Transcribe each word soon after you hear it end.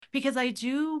because I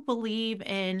do believe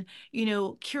in,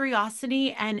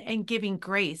 curiosity and giving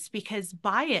grace, because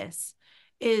bias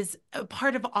is a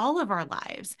part of all of our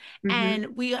lives. Mhm.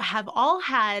 And we have all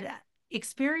had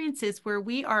experiences where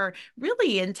we are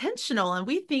really intentional and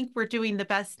we think we're doing the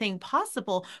best thing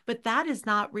possible, but that is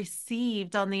not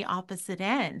received on the opposite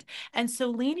end. And so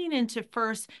leaning into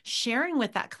first sharing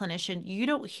with that clinician, you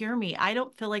don't hear me. I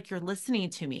don't feel like you're listening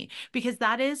to me, because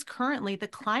that is currently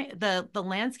the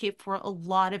landscape for a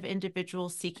lot of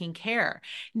individuals seeking care.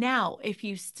 Now, if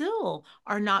you still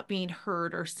are not being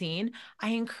heard or seen,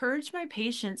 I encourage my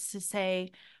patients to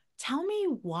say, tell me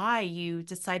why you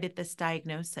decided this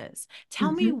diagnosis.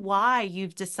 Tell me Mhm. why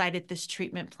you've decided this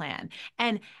treatment plan.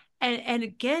 And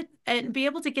and be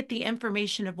able to get the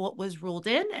information of what was ruled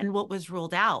in and what was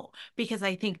ruled out, because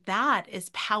I think that is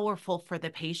powerful for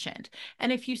the patient.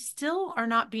 And if you still are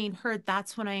not being heard,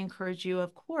 that's when I encourage you,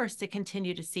 of course, to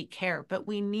continue to seek care. But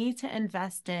we need to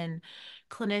invest in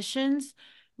clinicians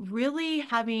really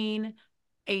having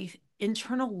a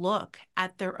internal look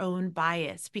at their own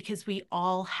bias, because we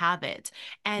all have it,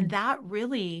 and that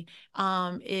really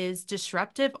is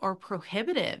disruptive or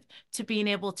prohibitive to being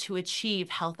able to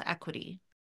achieve health equity.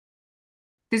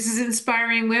 This is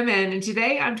Inspiring Women, and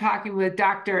today I'm talking with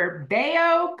Dr.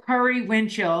 Bayo Curry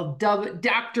Winchell,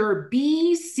 Dr.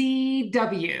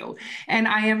 BCW. And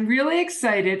I am really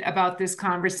excited about this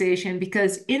conversation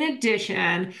because, in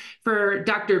addition, for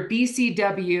Dr.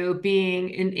 BCW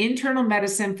being an internal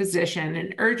medicine physician,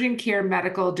 an urgent care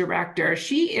medical director,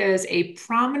 she is a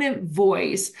prominent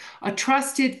voice, a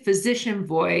trusted physician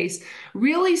voice,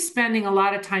 really spending a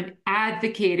lot of time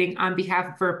advocating on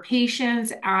behalf of her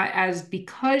patients, as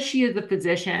because she is a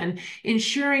physician,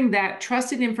 ensuring that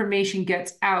trusted information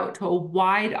gets out to a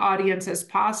wide audience as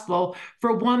possible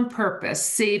for one purpose: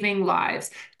 saving lives.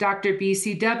 Dr.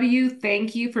 BCW,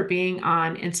 thank you for being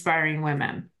on Inspiring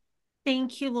Women.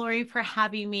 Thank you, Lori, for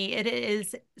having me. It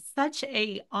is such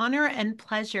a honor and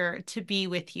pleasure to be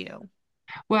with you.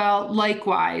 Well,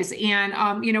 likewise.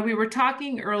 And, we were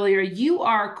talking earlier, you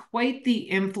are quite the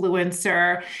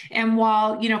influencer. And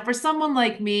while, for someone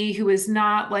like me who is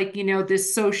not like,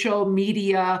 this social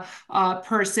media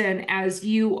person as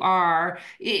you are,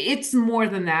 it's more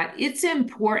than that. It's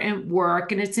important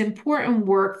work, and it's important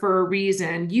work for a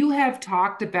reason. You have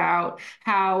talked about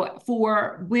how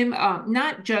for women,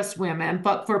 not just women,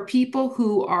 but for people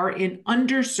who are in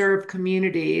underserved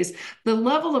communities, the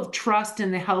level of trust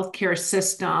in the healthcare system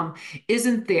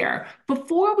isn't there.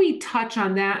 Before we touch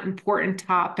on that important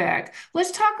topic,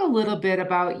 let's talk a little bit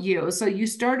about you. So, you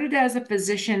started as a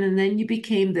physician and then you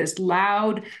became this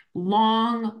loud,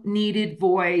 long needed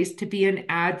voice to be an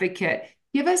advocate.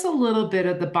 Give us a little bit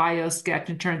of the bio sketch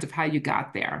in terms of how you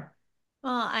got there.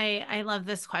 Well, I love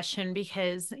this question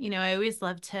because, I always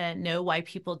love to know why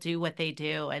people do what they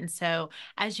do. And so,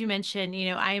 as you mentioned,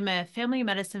 I'm a family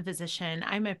medicine physician.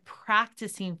 I'm a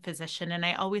practicing physician, and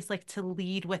I always like to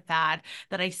lead with that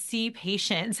I see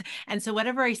patients. And so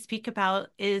whatever I speak about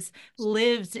is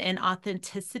lived in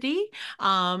authenticity,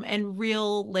 and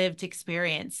real lived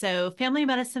experience. So, family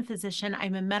medicine physician,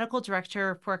 I'm a medical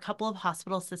director for a couple of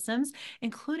hospital systems,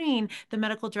 including the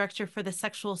medical director for the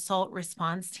sexual assault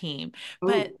response team.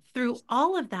 But Oh. through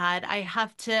all of that,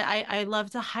 I love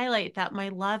to highlight that my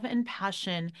love and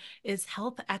passion is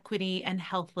health equity and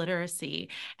health literacy,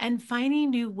 and finding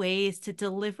new ways to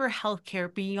deliver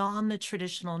healthcare beyond the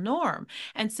traditional norm.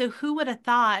 And so, who would have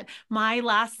thought my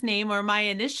last name or my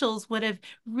initials would have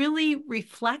really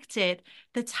reflected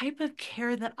the type of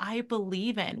care that I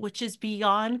believe in, which is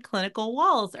beyond clinical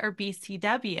walls, or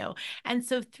BCW. And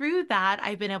so, through that,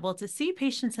 I've been able to see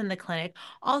patients in the clinic,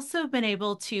 also been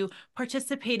able to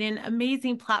participate in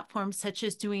amazing platforms such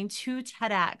as doing 2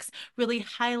 TEDx, really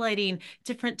highlighting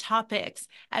different topics,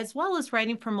 as well as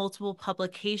writing for multiple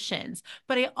publications.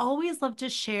 But I always love to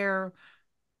share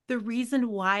the reason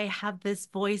why I have this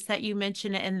voice that you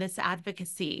mentioned and this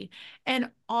advocacy. And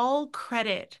all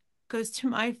credit goes to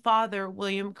my father,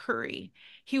 William Curry.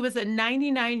 He was a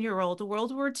 99-year-old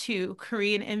World War II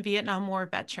Korean and Vietnam War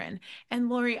veteran. And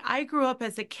Lori, I grew up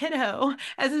as a kiddo.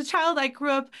 As a child, I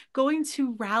grew up going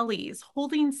to rallies,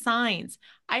 holding signs.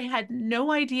 I had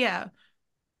no idea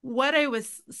what I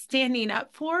was standing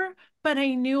up for, but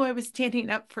I knew I was standing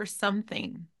up for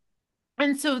something.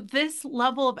 And so this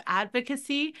level of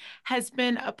advocacy has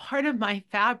been a part of my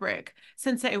fabric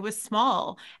since I was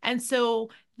small. And so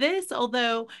this,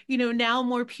 although, now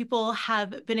more people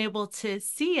have been able to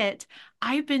see it,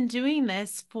 I've been doing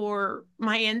this for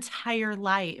my entire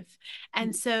life.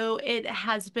 And so it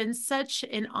has been such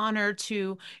an honor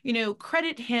to,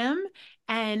 credit him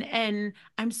And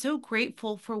I'm so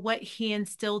grateful for what he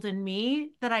instilled in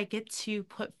me that I get to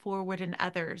put forward in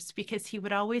others, because he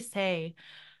would always say,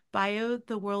 Bio,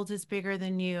 the world is bigger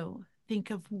than you.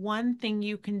 Think of one thing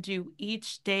you can do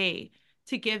each day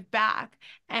to give back.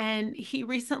 And he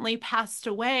recently passed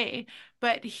away,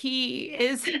 but he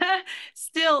is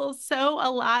still so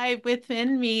alive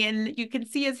within me. And you can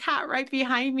see his hat right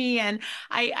behind me. And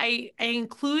I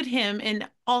include him in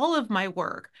all of my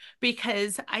work,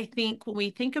 because I think when we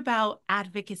think about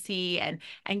advocacy and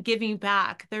giving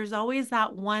back, there's always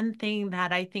that one thing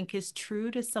that I think is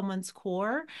true to someone's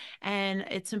core, and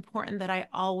it's important that I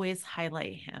always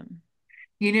highlight him.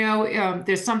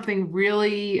 There's something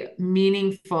really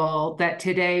meaningful that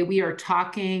today we are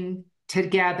talking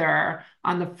together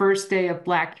on the first day of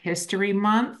Black History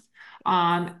Month.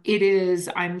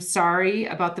 I'm sorry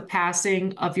about the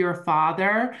passing of your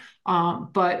father,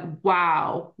 but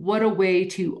wow, what a way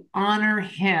to honor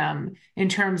him in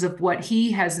terms of what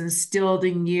he has instilled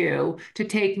in you to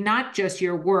take not just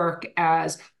your work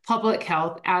as public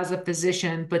health as a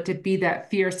physician, but to be that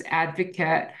fierce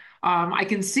advocate. I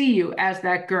can see you as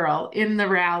that girl in the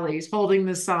rallies holding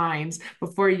the signs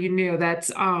before you knew.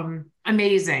 That's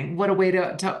amazing. What a way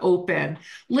to open.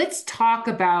 Let's talk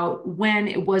about when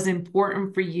it was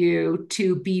important for you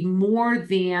to be more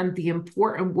than the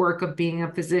important work of being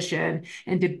a physician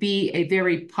and to be a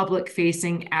very public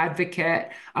facing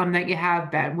advocate that you have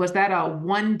been. Was that a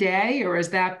one day, or has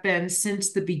that been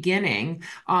since the beginning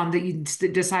that you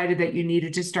decided that you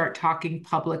needed to start talking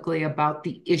publicly about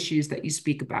the issues that you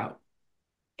speak about?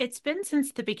 It's been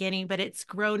since the beginning, but it's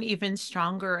grown even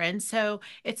stronger. And so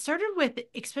it started with,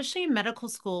 especially in medical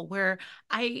school, where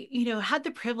I had the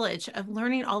privilege of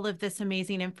learning all of this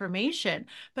amazing information,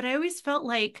 but I always felt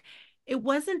like it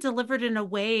wasn't delivered in a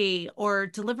way, or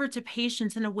delivered to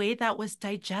patients in a way that was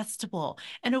digestible,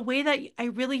 in a way that I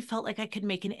really felt like I could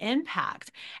make an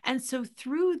impact. And so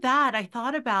through that, I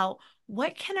thought about,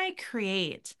 what can I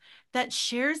create that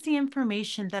shares the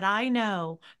information that I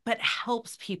know, but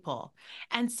helps people?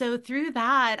 And so through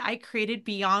that, I created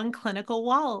Beyond Clinical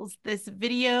Walls, this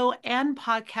video and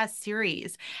podcast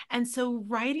series. And so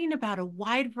writing about a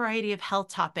wide variety of health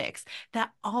topics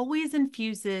that always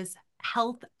infuses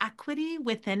health equity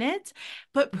within it,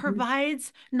 but Mhm.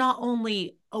 provides not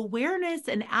only awareness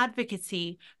and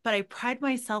advocacy, but I pride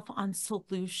myself on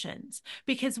solutions,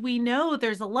 because we know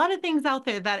there's a lot of things out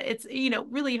there that it's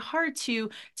really hard to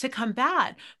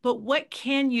combat. But what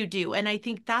can you do? And I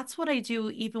think that's what I do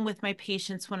even with my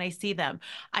patients when I see them.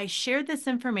 I share this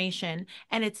information,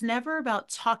 and it's never about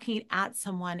talking at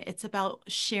someone, it's about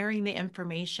sharing the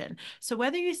information. So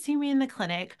whether you see me in the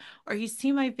clinic, or you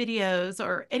see my videos,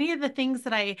 or any of the things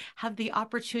that I have the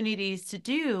opportunities to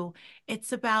do,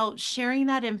 it's about sharing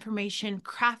that information,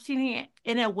 crafting it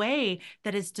in a way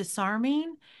that is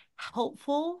disarming,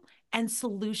 helpful, and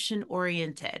solution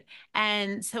oriented.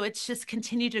 And so it's just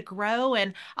continued to grow.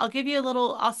 And I'll give you a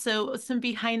little, also some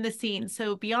behind the scenes.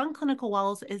 So Beyond Clinical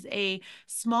Walls is a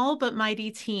small but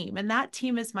mighty team, and that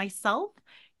team is myself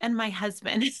and my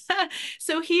husband.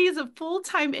 So he's a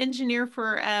full-time engineer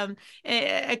for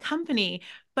a company,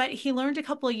 but he learned a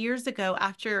couple of years ago,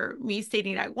 after me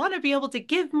stating I want to be able to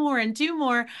give more and do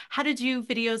more, how to do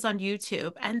videos on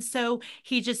YouTube. And so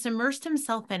he just immersed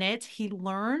himself in it. He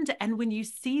learned. And when you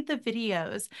see the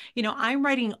videos, I'm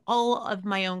writing all of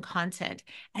my own content,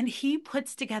 and he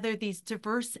puts together these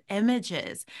diverse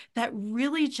images that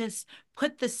really just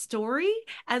put the story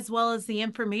as well as the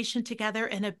information together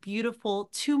in a beautiful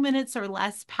 2 minutes or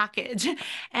less package.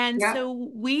 And Yeah.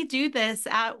 so we do this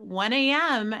at 1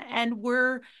 a.m. and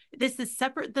this is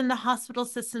separate than the hospital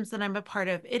systems that I'm a part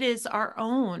of. It is our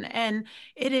own. And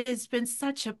it has been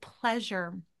such a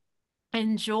pleasure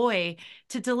and joy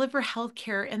to deliver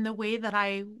healthcare in the way that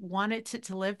I wanted to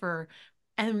deliver,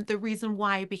 and the reason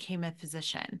why I became a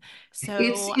physician. It's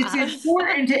So, it's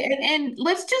important to, and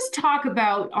let's just talk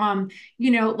about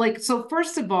like, so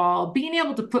first of all, being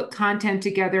able to put content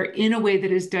together in a way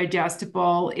that is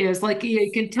digestible is like,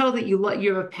 you can tell that you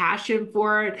have a passion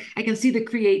for it. I can see the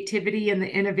creativity and the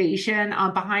innovation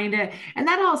behind it, and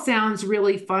that all sounds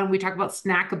really fun. We talk about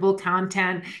snackable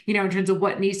content, in terms of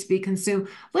what needs to be consumed.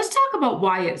 Let's talk about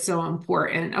why it's so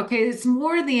important. Okay, it's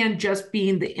more than just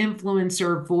being the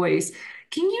influencer voice.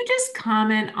 Can you just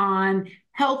comment on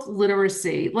health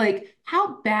literacy? Like,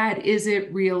 how bad is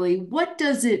it really? What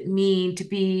does it mean to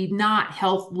be not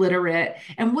health literate?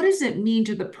 And what does it mean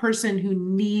to the person who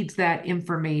needs that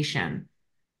information?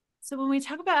 when we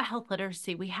talk about health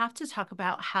literacy, we have to talk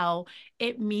about how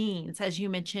it means, as you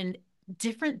mentioned,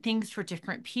 different things for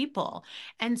different people.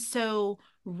 And so,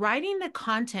 writing the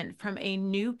content from a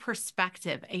new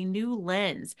perspective, a new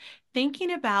lens,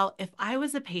 thinking about if I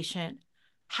was a patient,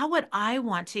 how would I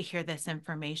want to hear this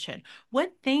information?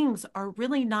 What things are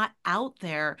really not out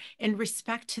there in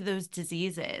respect to those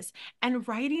diseases? And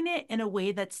writing it in a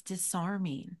way that's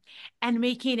disarming and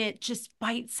making it just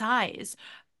bite size.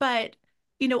 But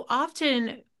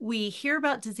often we hear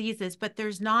about diseases, but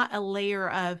there's not a layer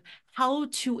of how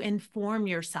to inform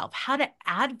yourself, how to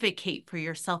advocate for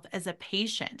yourself as a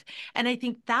patient. And I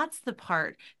think that's the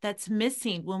part that's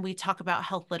missing when we talk about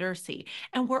health literacy.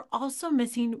 And we're also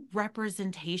missing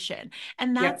representation.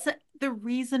 And Yep. that's the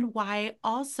reason why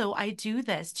also I do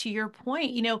this. To your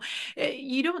point,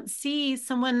 you don't see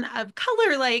someone of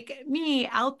color like me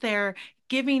out there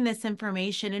giving this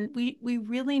information. And we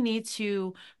really need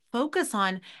to focus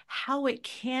on how it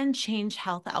can change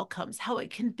health outcomes, how it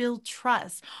can build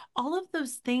trust, all of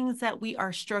those things that we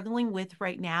are struggling with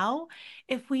right now.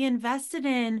 If we invested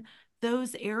in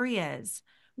those areas,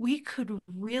 we could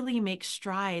really make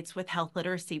strides with health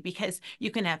literacy because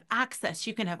you can have access,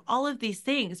 you can have all of these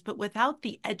things, but without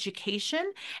the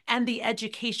education and the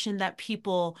education that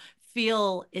people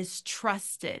feel is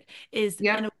trusted, is in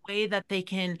a Yep. way that they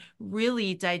can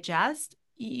really digest,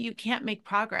 you can't make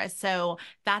progress. So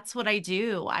that's what I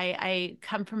do. I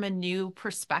come from a new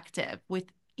perspective with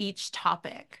each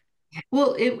topic.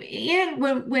 Well, and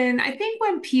when I think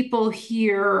when people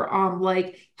hear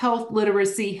like health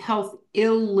literacy, health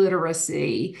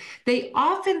illiteracy, they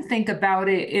often think about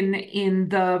it in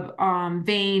the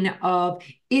vein of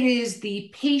it is the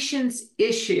patient's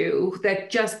issue that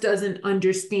just doesn't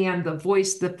understand the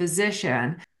voice, the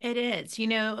physician. It is,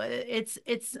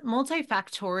 it's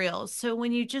multifactorial. So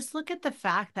when you just look at the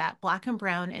fact that Black and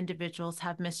brown individuals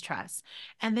have mistrust,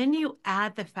 and then you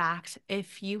add the fact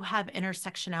if you have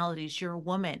intersectionalities, you're a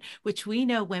woman, which we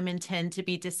know women tend to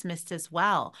be dismissed as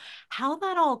well, how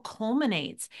that all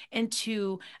culminates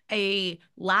into a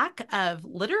lack of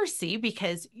literacy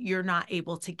because you're not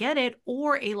able to get it,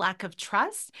 or a lack of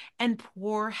trust and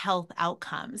poor health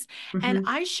outcomes. And Mhm.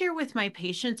 I share with my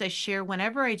patients, I share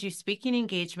whenever I do speaking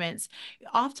engagements,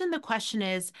 often the question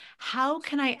is, how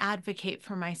can I advocate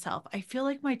for myself? I feel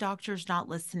like my doctor's not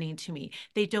listening to me.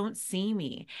 They don't see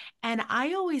me. And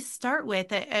I always start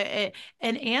with an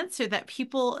answer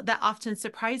that often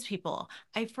surprise people.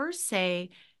 I first say,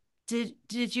 did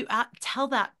you tell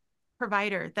that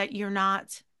provider that you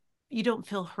don't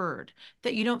feel heard,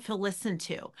 that you don't feel listened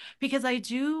to? Because I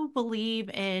do believe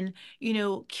in,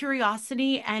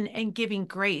 curiosity and giving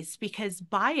grace, because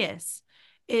bias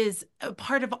is a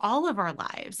part of all of our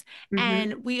lives. Mhm.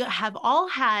 And we have all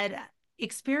had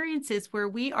experiences where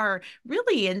we are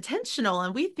really intentional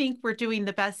and we think we're doing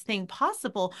the best thing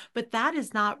possible, but that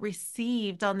is not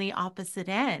received on the opposite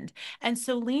end. And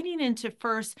so leaning into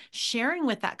first sharing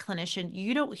with that clinician,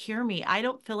 you don't hear me. I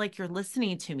don't feel like you're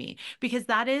listening to me, because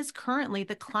that is currently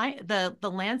the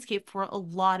landscape for a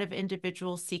lot of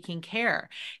individuals seeking care.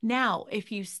 Now,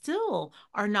 if you still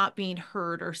are not being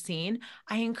heard or seen,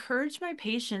 I encourage my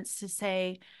patients to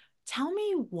say, tell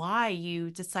me why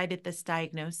you decided this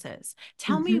diagnosis.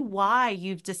 Tell me Mhm. why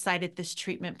you've decided this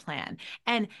treatment plan.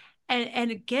 And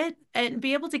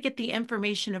be able to get the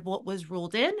information of what was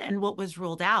ruled in and what was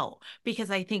ruled out, because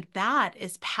I think that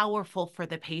is powerful for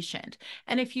the patient.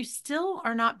 And if you still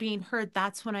are not being heard,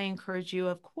 that's when I encourage you,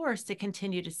 of course, to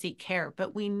continue to seek care.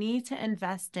 But we need to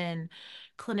invest in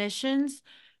clinicians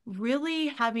really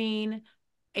having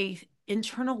a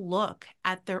internal look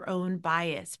at their own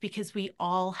bias, because we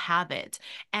all have it,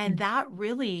 and that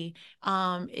really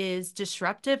is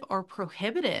disruptive or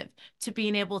prohibitive to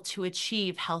being able to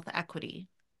achieve health equity.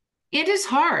 It is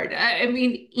hard. I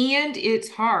mean, and it's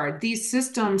hard. These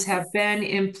systems have Yes. been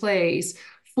in place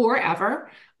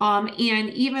forever. And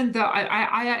even though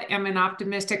I am an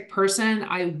optimistic person,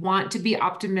 I want to be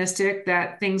optimistic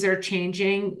that things are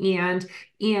changing,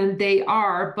 and they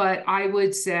are, but I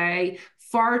would say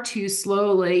far too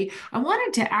slowly. I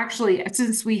wanted to actually,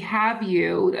 since we have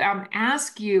you,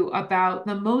 ask you about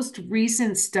the most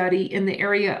recent study in the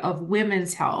area of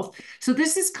women's health. So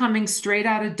this is coming straight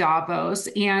out of Davos,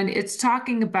 and it's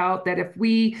talking about that if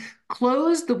we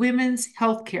close the women's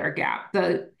healthcare gap,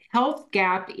 the health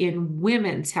gap in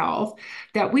women's health,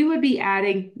 that we would be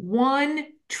adding $1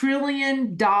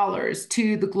 trillion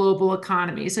to the global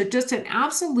economy. So just an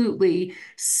absolutely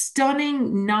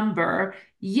stunning number.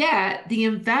 Yet the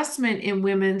investment in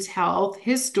women's health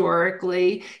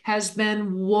historically has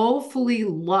been woefully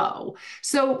low.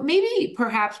 So maybe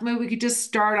we could just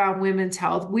start on women's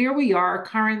health, where we are,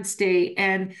 current state,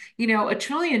 and $1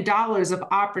 trillion of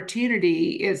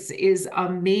opportunity is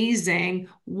amazing.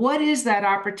 What is that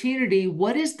opportunity?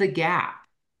 What is the gap?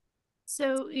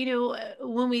 So,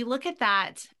 when we look at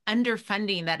that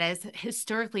underfunding that has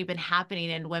historically been happening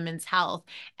in women's health,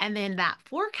 and then that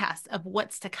forecast of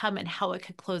what's to come and how it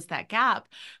could close that gap,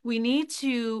 we need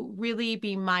to really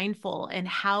be mindful in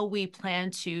how we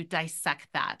plan to dissect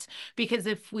that. Because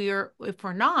if we're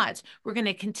not, we're going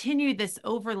to continue this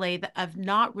overlay of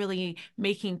not really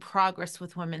making progress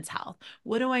with women's health.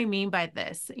 What do I mean by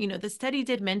this? The study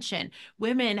did mention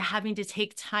women having to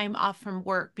take time off from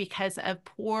work because of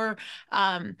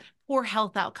um, poor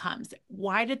health outcomes.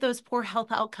 Why did those poor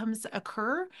health outcomes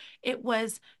occur? It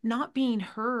was not being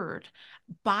heard,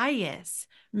 bias,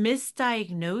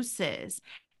 misdiagnosis,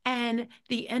 and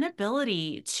the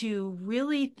inability to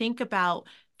really think about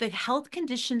the health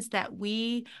conditions that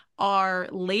we are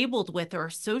labeled with or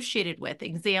associated with.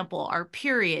 Example, our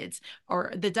periods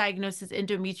or the diagnosis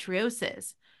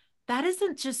endometriosis. That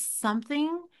isn't just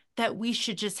something that we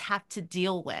should just have to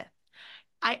deal with.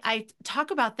 I talk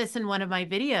about this in one of my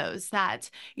videos that,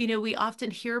 we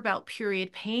often hear about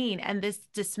period pain and this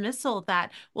dismissal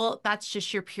that, well, that's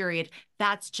just your period.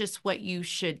 That's just what you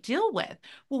should deal with.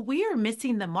 Well, we are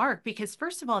missing the mark because,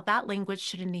 first of all, that language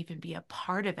shouldn't even be a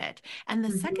part of it. And the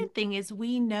Mhm. second thing is,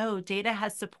 we know data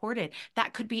has supported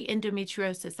that could be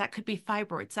endometriosis, that could be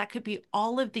fibroids, that could be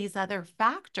all of these other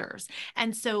factors.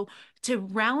 And so, to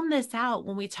round this out,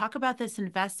 when we talk about this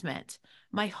investment,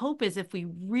 my hope is if we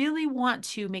really want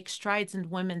to make strides in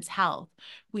women's health,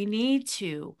 we need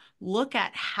to look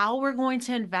at how we're going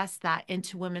to invest that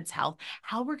into women's health,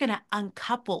 how we're going to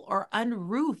uncouple or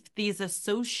unroof these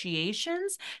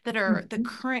associations that are the Mhm.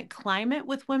 current climate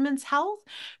with women's health,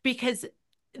 because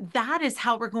that is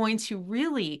how we're going to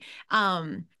really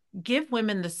give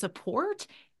women the support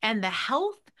and the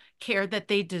health care that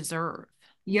they deserve.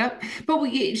 Yep. But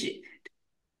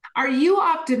are you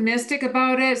optimistic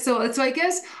about it? So I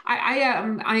guess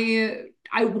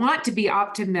I want to be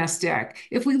optimistic.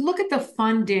 If we look at the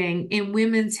funding in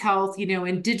women's health,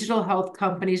 in digital health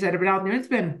companies that have been out there, it's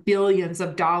been billions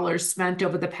of dollars spent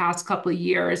over the past couple of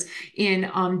years in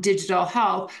digital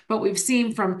health. But we've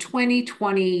seen from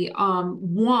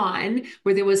 2021,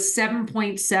 where there was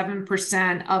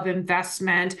 7.7% of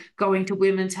investment going to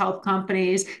women's health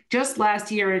companies. Just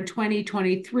last year in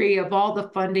 2023, of all the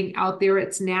funding out there,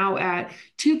 it's now at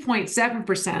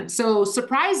 2.7%. So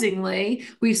surprisingly,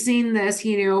 we've seen this,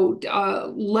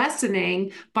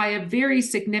 lessening by a very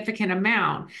significant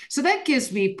amount. So that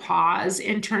gives me pause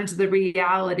in terms of the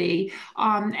reality.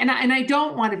 And I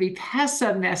don't want to be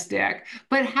pessimistic,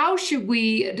 but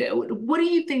what do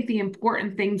you think the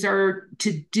important things are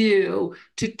to do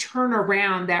to turn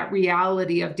around that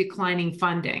reality of declining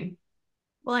funding?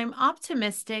 Well, I'm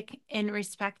optimistic in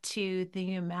respect to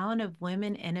the amount of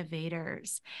women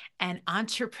innovators and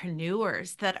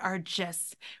entrepreneurs that are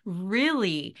just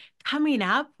really coming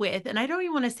up with, and I don't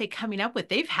even want to say coming up with,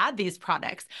 they've had these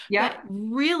products, but Yep.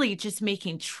 really just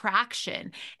making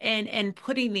traction and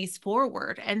putting these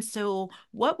forward. And so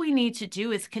what we need to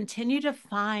do is continue to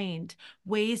find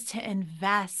ways to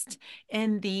invest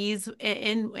in these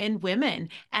in women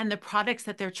and the products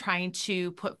that they're trying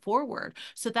to put forward.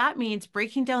 So that means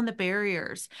breaking down the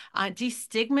barriers,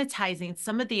 destigmatizing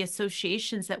some of the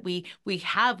associations that we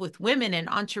have with women and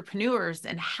entrepreneurs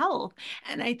and health.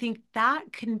 And I think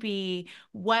that can be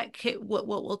what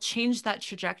will change that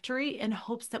trajectory in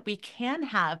hopes that we can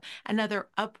have another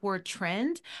upward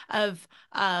trend of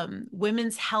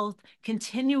women's health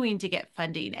continuing to get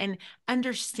funding and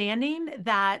understanding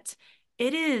that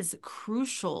it is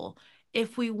crucial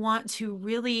if we want to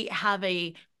really have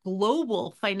a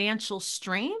global financial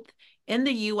strength in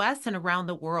the US and around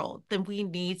the world, then we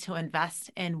need to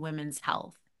invest in women's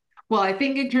health. Well, I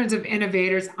think in terms of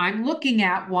innovators, I'm looking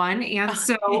at one. And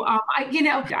so,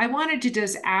 I wanted to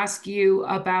just ask you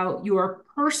about your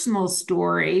personal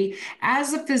story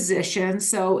as a physician.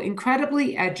 So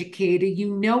incredibly educated,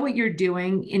 you know what you're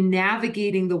doing in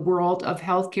navigating the world of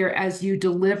healthcare as you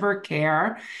deliver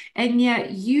care. And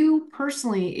yet you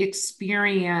personally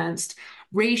experienced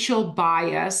racial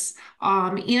bias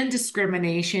and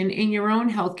discrimination in your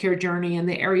own healthcare journey in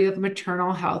the area of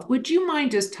maternal health. Would you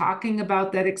mind just talking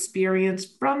about that experience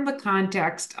from the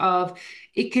context of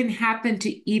it can happen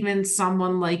to even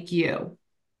someone like you?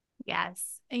 Yes.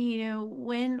 And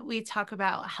when we talk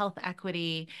about health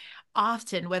equity,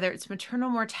 often, whether it's maternal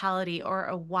mortality or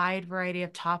a wide variety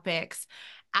of topics,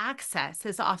 access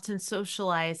is often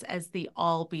socialized as the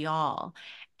all be all.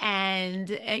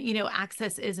 And,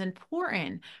 access is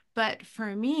important. But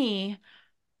for me,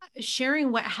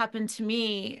 sharing what happened to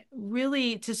me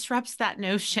really disrupts that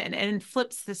notion and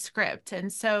flips the script.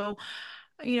 And so,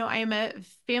 I am a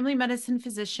family medicine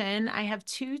physician. I have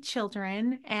two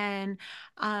children, and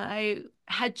I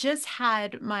had just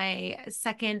had my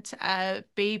second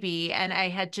baby, and I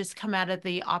had just come out of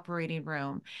the operating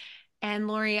room. And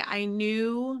Lori, I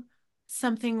knew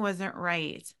something wasn't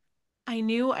right. I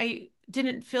knew I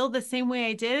didn't feel the same way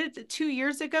I did 2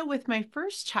 years ago with my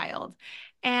first child.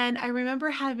 And I remember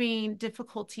having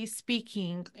difficulty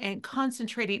speaking and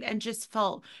concentrating and just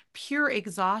felt pure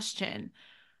exhaustion.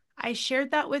 I shared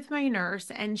that with my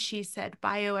nurse, and she said,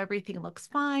 Bio, everything looks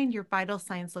fine. Your vital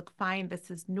signs look fine.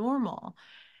 This is normal.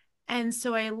 And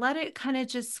so I let it kind of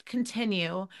just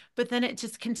continue, but then it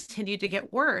just continued to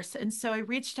get worse. And so I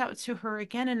reached out to her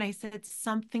again and I said,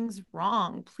 something's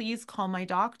wrong. Please call my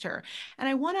doctor. And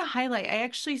I want to highlight, I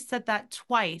actually said that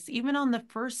twice, even on the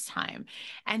first time.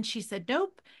 And she said,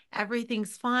 nope,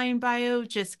 everything's fine, Bio.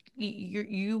 Just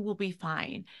you will be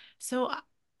fine. So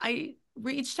I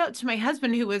reached out to my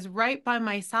husband who was right by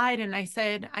my side and I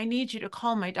said, I need you to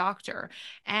call my doctor.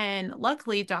 And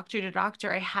luckily, doctor to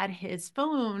doctor, I had his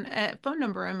phone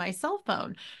number in my cell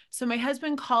phone. So my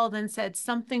husband called and said,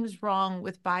 something's wrong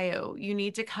with Bio. You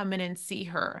need to come in and see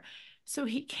her. So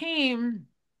he came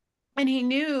and he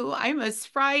knew I'm a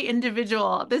spry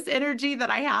individual. This energy that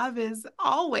I have is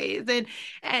always,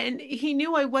 and he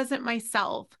knew I wasn't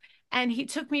myself. And he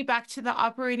took me back to the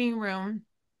operating room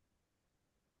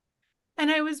and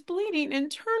I was bleeding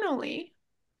internally.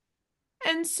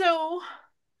 And so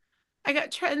I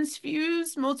got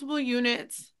transfused multiple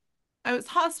units. I was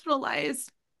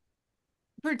hospitalized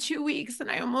for 2 weeks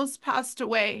and I almost passed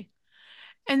away.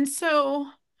 And so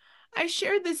I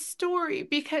shared this story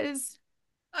because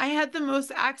I had the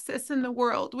most access in the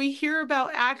world. We hear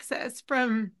about access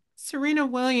from Serena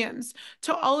Williams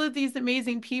to all of these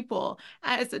amazing people.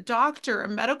 As a doctor, a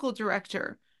medical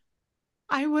director,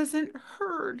 I wasn't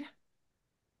heard.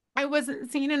 I wasn't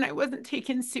seen and I wasn't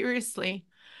taken seriously.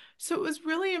 So it was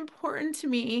really important to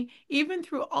me, even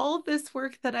through all of this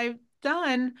work that I've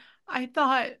done, I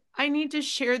thought I need to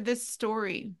share this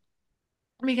story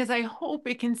because I hope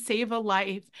it can save a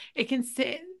life. It can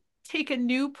take a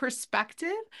new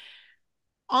perspective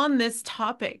on this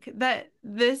topic, that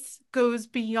this goes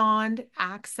beyond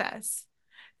access.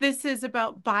 This is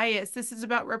about bias. This is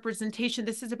about representation.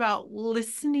 This is about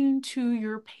listening to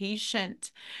your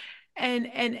patient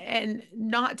and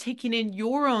not taking in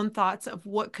your own thoughts of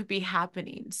what could be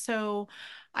happening. So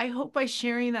I hope by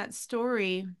sharing that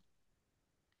story,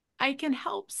 I can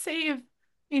help save,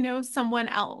 someone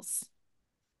else.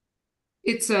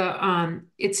 It's an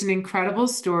incredible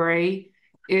story.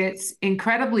 It's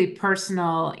incredibly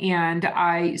personal, and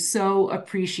I so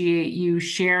appreciate you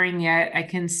sharing it. I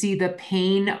can see the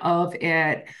pain of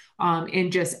it, in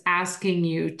just asking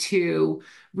you to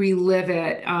relive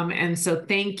it. And so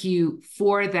thank you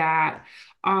for that.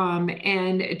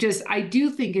 And just, I do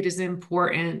think it is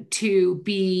important to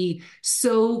be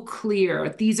so clear.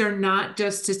 These are not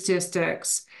just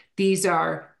statistics. These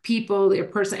are people, a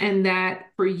person, and that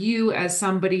for you as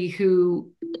somebody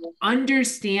who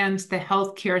understands the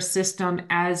healthcare system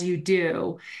as you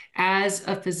do, as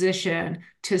a physician,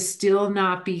 to still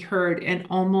not be heard and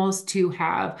almost to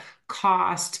have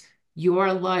cost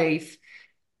your life.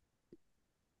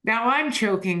 Now I'm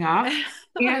choking up.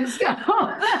 And so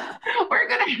we're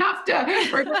gonna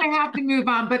have to move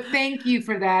on. But thank you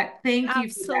for that. Thank you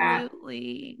for that.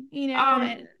 Absolutely. Um,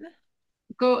 And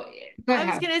go go I was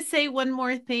ahead. going to say one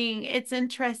more thing. It's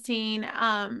interesting.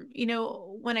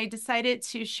 When I decided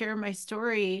to share my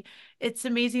story, it's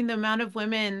amazing the amount of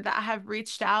women that have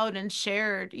reached out and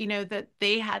shared, that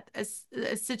they had a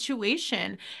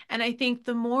situation. And I think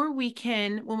the more we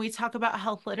can, when we talk about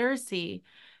health literacy,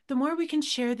 the more we can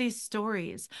share these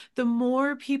stories, the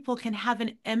more people can have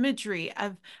an imagery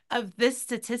of this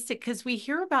statistic, because we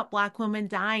hear about Black women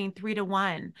dying 3 to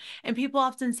 1. And people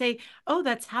often say, oh,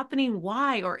 that's happening.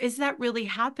 Why? Or is that really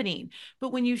happening?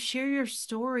 But when you share your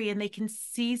story and they can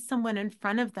see someone in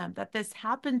front of them that this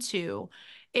happened to,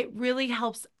 it really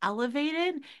helps elevate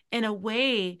it in a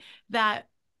way that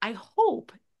I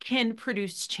hope can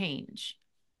produce change.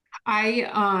 I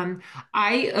um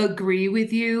I agree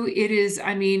with you. It is,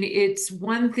 I mean, it's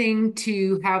one thing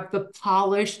to have the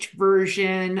polished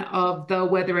version of the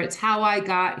whether it's how I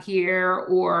got here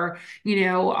or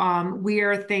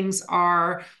where things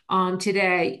are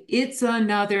today. It's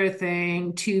another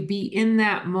thing to be in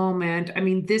that moment. I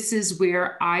mean, this is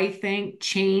where I think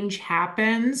change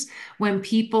happens when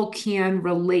people can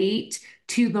relate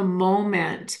to the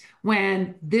moment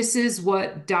when this is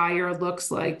what dire looks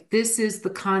like. This is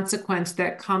the consequence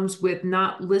that comes with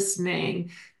not listening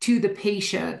to the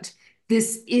patient.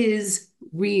 This is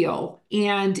real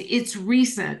and it's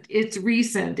recent. It's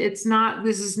recent. This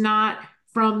is not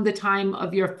from the time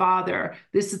of your father.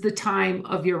 This is the time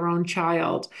of your own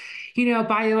child.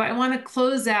 Bayo, I want to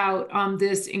close out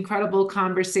this incredible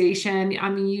conversation. I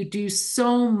mean, you do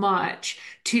so much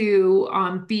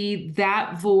to be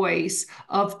that voice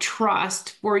of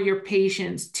trust for your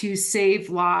patients to save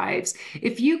lives.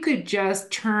 If you could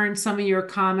just turn some of your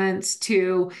comments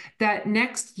to that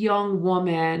next young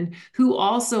woman who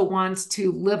also wants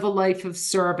to live a life of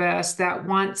service, that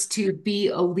wants to be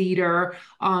a leader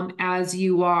as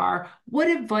you are, what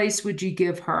advice would you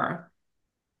give her?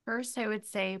 First, I would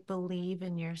say believe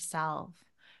in yourself.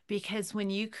 Because when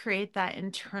you create that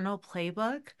internal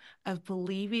playbook of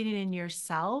believing in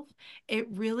yourself, it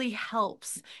really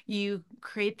helps you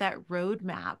create that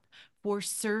roadmap for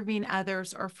serving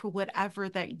others or for whatever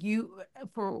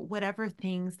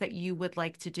things that you would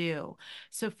like to do.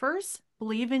 So first,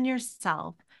 believe in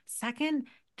yourself. Second,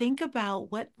 think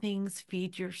about what things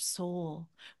feed your soul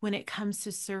when it comes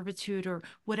to servitude or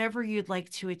whatever you'd like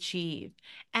to achieve,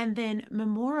 and then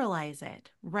memorialize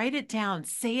it, write it down,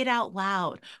 say it out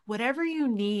loud, whatever you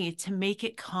need to make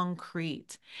it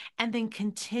concrete. And then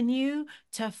continue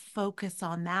to focus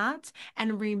on that.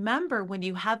 And remember, when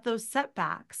you have those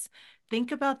setbacks,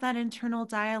 think about that internal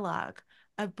dialogue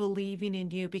of believing in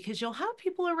you, because you'll have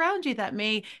people around you that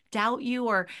may doubt you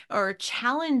or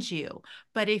challenge you.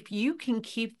 But if you can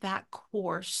keep that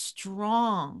core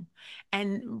strong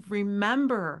and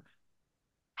remember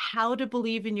how to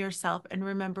believe in yourself and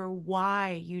remember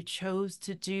why you chose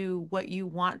to do what you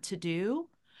want to do,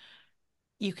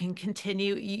 you can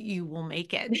continue, you will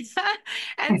make it.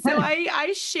 And so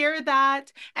I share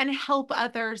that and help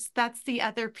others. That's the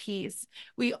other piece.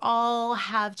 We all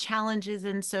have challenges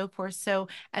and so forth. So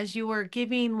as you are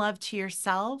giving love to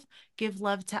yourself, give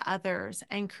love to others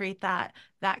and create that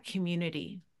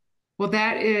community. Well,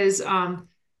 that is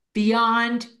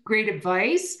beyond great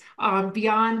advice,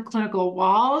 beyond clinical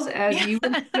walls, as Yeah. you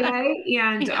would say,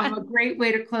 and Yeah. a great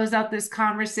way to close out this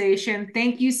conversation.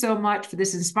 Thank you so much for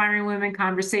this inspiring women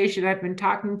conversation. I've been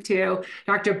talking to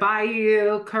Dr.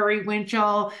 Bayou Curry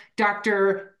Winchell,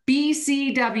 Dr.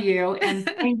 BCW, and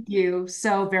thank you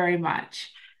so very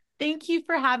much. Thank you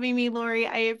for having me, Lori.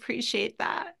 I appreciate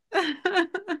that.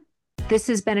 This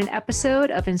has been an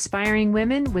episode of Inspiring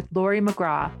Women with Lori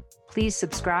McGraw. Please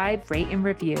subscribe, rate, and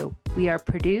review. We are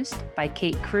produced by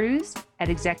Kate Cruz at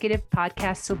Executive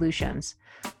Podcast Solutions.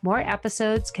 More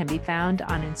episodes can be found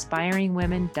on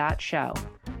inspiringwomen.show.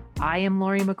 I am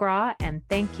Lori McGraw, and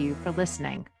thank you for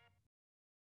listening.